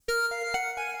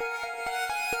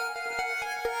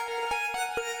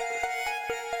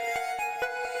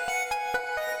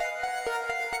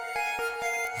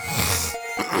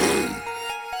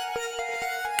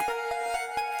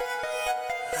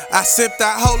I sip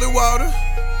that holy water,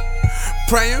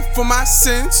 praying for my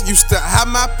sins. Used to have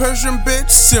my Persian bitch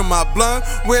seal my blood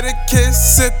with a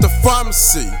kiss at the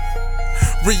pharmacy.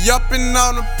 Re-upping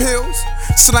on the pills,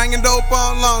 slanging dope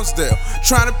on Lonsdale,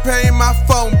 trying to pay my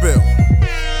phone bill.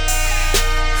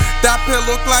 That pill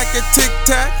look like a Tic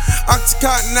Tac,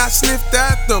 Oxycontin, I sniff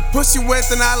that. The pussy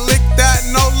wet and I lick that,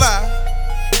 no lie.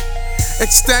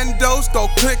 Extendos, go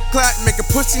click clack, make a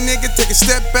pussy nigga take a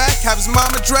step back, have his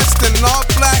mama dressed in all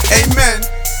black, amen.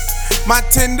 My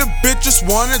Tinder bitches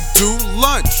wanna do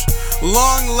lunch,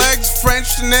 long legs,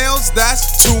 French nails,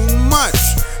 that's too much.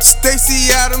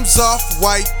 Stacey Adams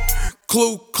off-white,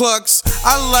 Ku Klux,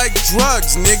 I like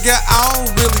drugs, nigga, I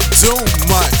don't really do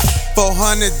much.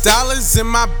 $400 in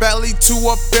my belly, 2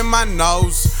 up in my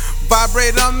nose.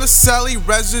 Vibrate on the celly,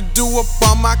 residue up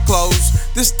on my clothes.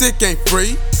 This dick ain't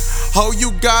free, ho,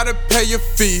 you gotta pay a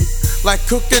fee. Like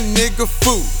cook a nigga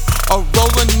food, or roll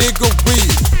a nigga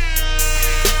weed.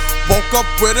 Woke up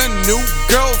with a new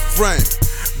girlfriend,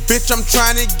 bitch, I'm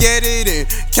tryna get it in.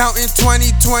 Counting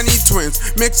 20/20 twins,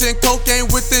 mixing cocaine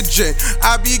with the gin.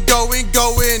 I be going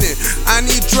in. I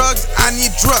need drugs,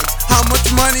 how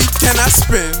much money can I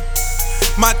spend?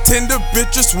 My Tinder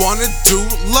bitches wanna do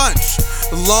lunch,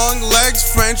 long legs,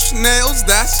 French nails,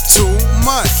 that's too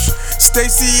much.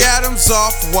 Stacey Adams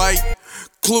off-white,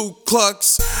 Ku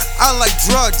Klux, I like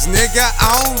drugs, nigga,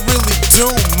 I don't really do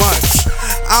much.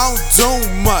 I don't do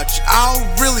much, I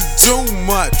don't really do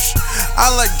much. I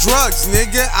like drugs,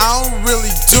 nigga, I don't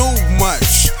really do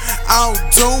much. I don't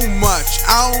do much,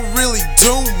 I don't really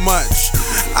do much.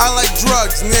 I like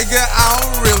drugs, nigga, I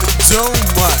don't really do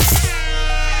much.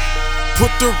 Put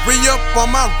the re-up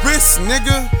on my wrist,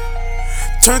 nigga.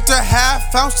 Turned a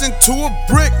half ounce into a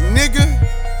brick, nigga.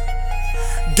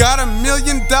 Got $1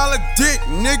 million dick,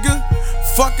 nigga.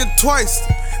 Fucking twice,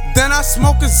 then I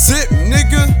smoke a zip,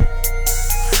 nigga.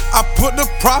 I put the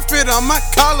profit on my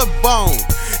collarbone.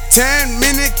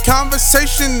 10-minute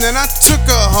conversation, then I took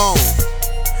her home.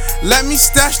 Let me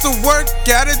stash the work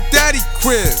at her daddy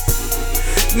crib.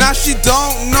 Now she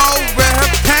don't know where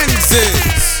her pennies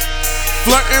is.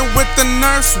 Flirting with the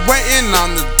nurse, waiting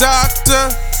on the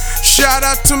doctor. Shout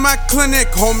out to my clinic,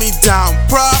 hold me down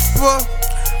proper.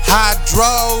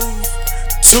 Hydros,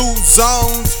 2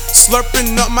 zones,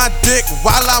 slurping up my dick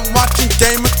while I'm watching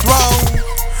Game of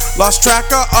Thrones. Lost track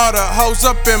of all the hoes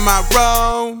up in my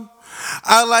room.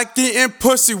 I like eating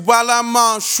pussy while I'm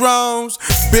on shrooms.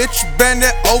 Bitch, bend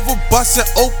it over, bust it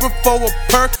open for a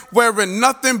perk. Wearing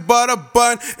nothing but a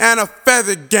bun and a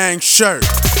feather gang shirt.